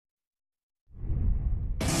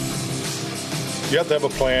You have to have a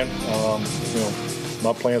plan.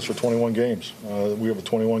 My plan's for 21 games. We have a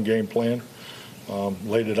 21-game plan.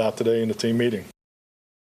 Laid it out today in the team meeting.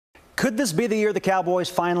 Could this be the year the Cowboys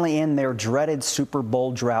finally end their dreaded Super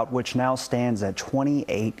Bowl drought, which now stands at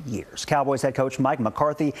 28 years? Cowboys head coach Mike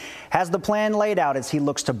McCarthy has the plan laid out as he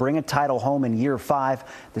looks to bring a title home in year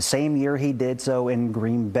 5, the same year he did so in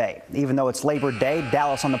Green Bay. Even though it's Labor Day,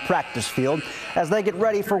 Dallas on the practice field as they get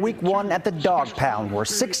ready for week 1 at the Dog Pound. We're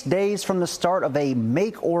 6 days from the start of a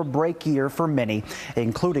make-or-break year for many,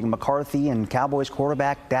 including McCarthy and Cowboys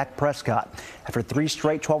quarterback Dak Prescott. After 3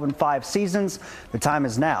 straight 12-5 seasons, the time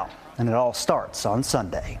is now. And it all starts on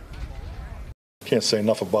Sunday. Can't say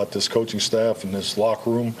enough about this coaching staff and this locker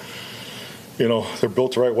room. You know, they're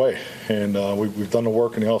built the right way, and we've done the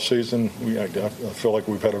work in the offseason. I feel like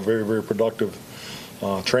we've had a very, very productive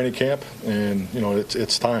training camp, and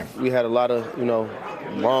it's time. We had a lot of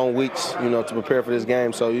long weeks to prepare for this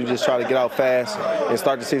game, so you just try to get out fast and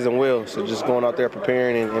start the season well. So just going out there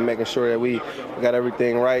preparing and making sure that we got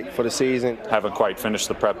everything right for the season. Haven't quite finished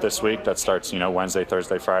the prep this week. That starts Wednesday,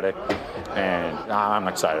 Thursday, Friday, and I'm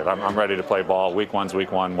excited. I'm ready to play ball. Week 1's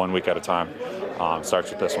week 1, 1 week at a time. Starts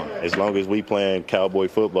with this one. As long as we playing Cowboy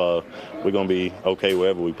football, we're gonna be okay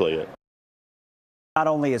wherever we play it. Not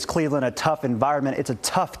only is Cleveland a tough environment, it's a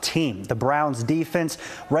tough team. The Browns defense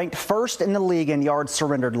ranked first in the league in yards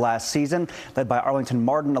surrendered last season, led by Arlington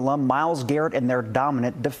Martin alum Myles Garrett and their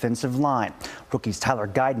dominant defensive line. Rookies Tyler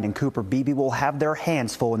Guyton and Cooper Beebe will have their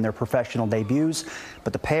hands full in their professional debuts,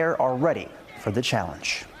 but the pair are ready for the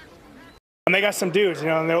challenge. And they got some dudes,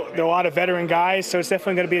 they're a lot of veteran guys, so it's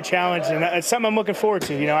definitely going to be a challenge, and it's something I'm looking forward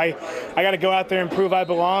to. I got to go out there and prove I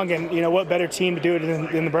belong, and what better team to do it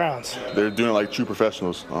than the Browns. They're doing it like true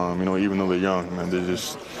professionals, even though they're young, man. They're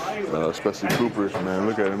just, especially Cooper, man.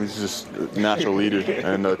 Look at him, he's just a natural leader,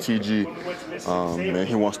 and TG, man,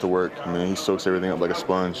 he wants to work, man. He soaks everything up like a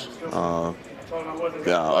sponge.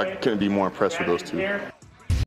 Yeah, I couldn't be more impressed with those two.